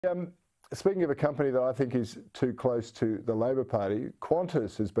Um, Speaking of a company that I think is too close to the Labor Party,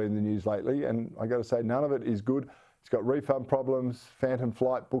 Qantas has been in the news lately, and I got to say none of it is good. It's got refund problems, phantom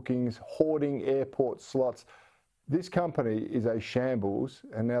flight bookings, hoarding airport slots. This company is a shambles,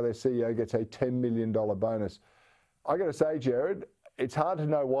 and now their CEO gets a $10 million bonus. I got to say, Jared, it's hard to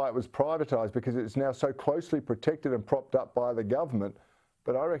know why it was privatised because it's now so closely protected and propped up by the government.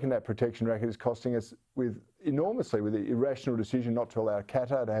 But I reckon that protection racket is costing us enormously with the irrational decision not to allow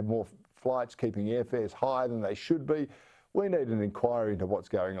Qatar to have more flights, keeping airfares higher than they should be. We need an inquiry into what's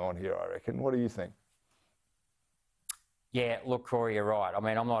going on here, I reckon. What do you think? Yeah, look, Cory, you're right. I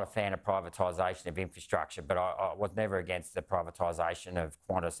mean, I'm not a fan of privatisation of infrastructure, but I was never against the privatisation of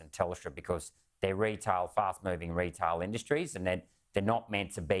Qantas and Telstra because they're retail, fast-moving retail industries, and they're not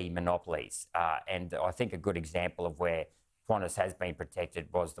meant to be monopolies. And I think a good example of where Qantas has been protected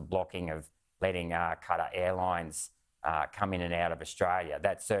was the blocking of letting Qatar Airlines come in and out of Australia.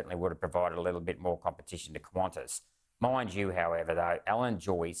 That certainly would have provided a little bit more competition to Qantas. Mind you, however, though, Alan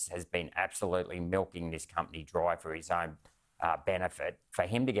Joyce has been absolutely milking this company dry for his own benefit. For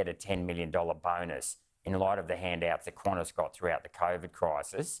him to get a $10 million bonus in light of the handouts that Qantas got throughout the COVID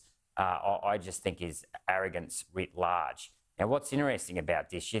crisis, I just think is arrogance writ large. Now, what's interesting about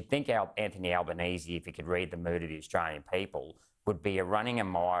this, you'd think Anthony Albanese, if he could read the mood of the Australian people, would be running a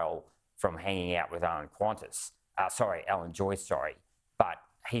mile from hanging out with Alan Joyce, but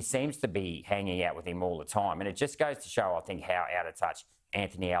he seems to be hanging out with him all the time. And it just goes to show, I think, how out of touch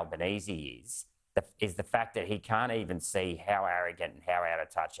Anthony Albanese is the fact that he can't even see how arrogant and how out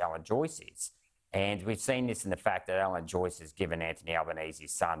of touch Alan Joyce is. And we've seen this in the fact that Alan Joyce has given Anthony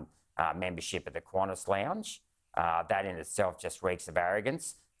Albanese's son membership at the Qantas Lounge. That in itself just reeks of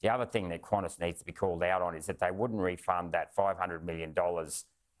arrogance. The other thing that Qantas needs to be called out on is that they wouldn't refund that $500 million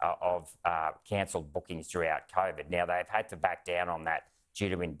of cancelled bookings throughout COVID. Now, they've had to back down on that due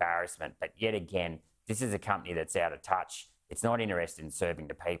to embarrassment. But yet again, this is a company that's out of touch. It's not interested in serving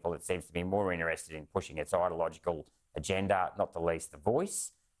the people. It seems to be more interested in pushing its ideological agenda, not the least the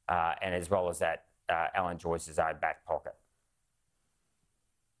Voice, and as well as that, Alan Joyce's own back pocket.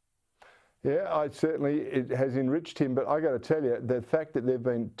 Yeah, it has enriched him, but I got to tell you, the fact that they've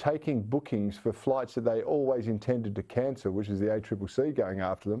been taking bookings for flights that they always intended to cancel, which is the ACCC going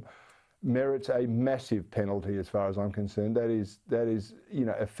after them, merits a massive penalty as far as I'm concerned. That is,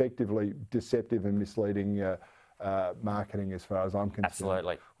 effectively deceptive and misleading marketing as far as I'm concerned.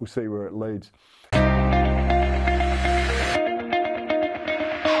 Absolutely. We'll see where it leads.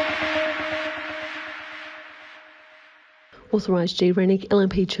 Authorised G. Rennick,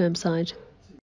 LNP Chermside.